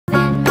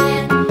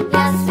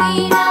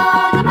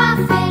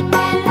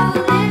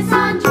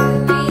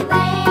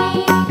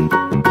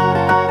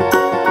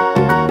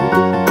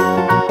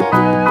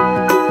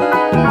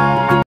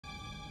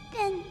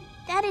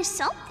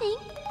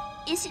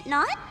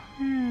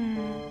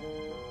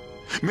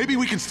Maybe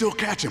we can still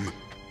catch him.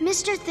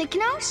 Mr.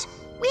 Thicknose,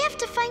 we have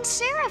to find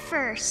Sarah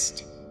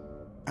first.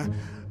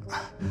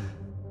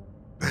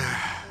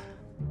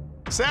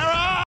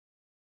 Sarah!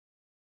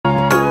 Do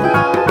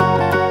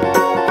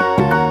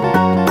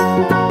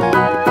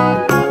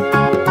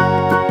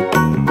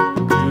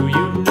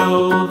you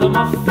know the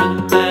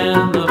Muffin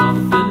Man, the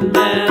Muffin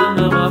Man,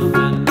 the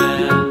Muffin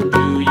Man?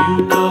 Do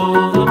you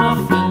know the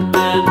Muffin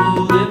Man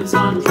who lives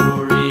on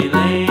Drury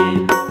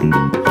Lane?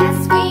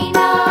 Yes, we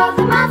know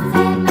the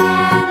Muffin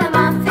Man, the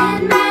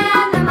Muffin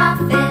Man, the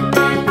Muffin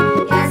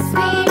Man. Yes,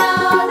 we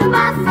know the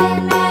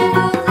Muffin Man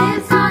who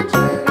lives on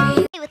Drury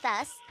Lane. With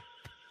us.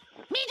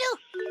 Me too.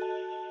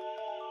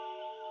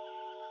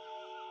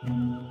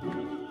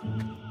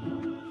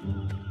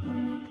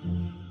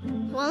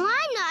 Well,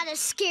 I'm not a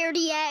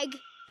scaredy egg.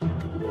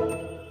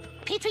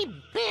 Petrie,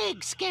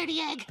 big scaredy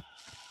egg.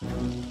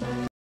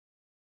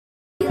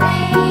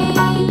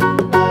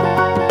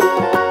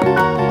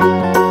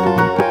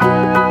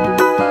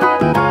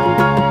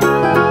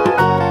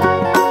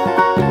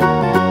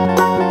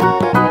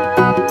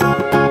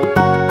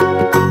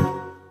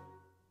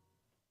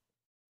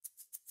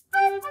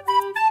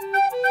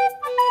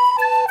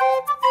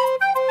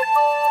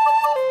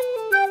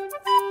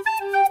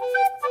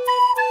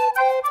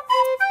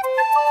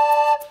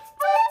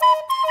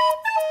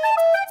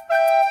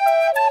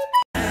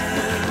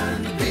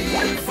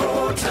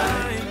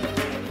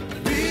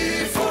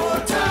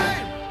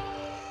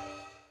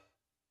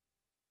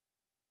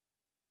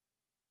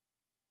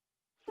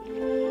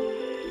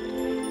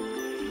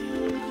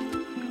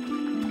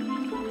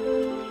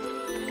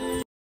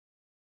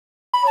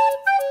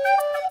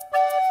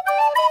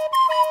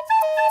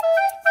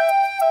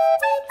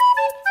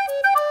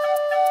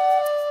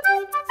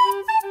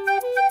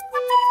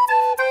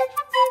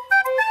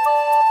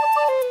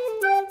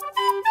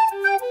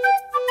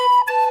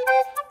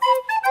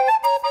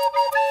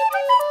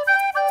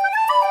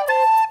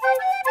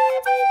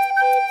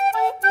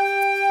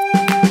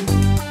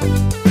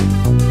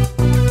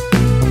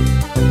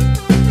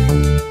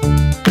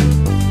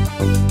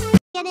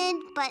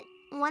 But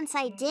once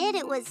I did,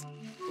 it was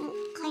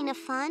kind of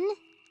fun.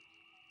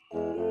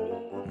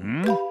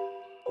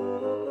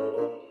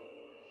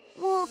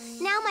 Well,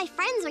 now my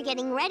friends are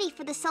getting ready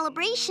for the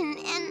celebration,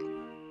 and...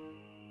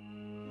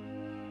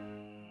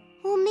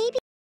 well, maybe...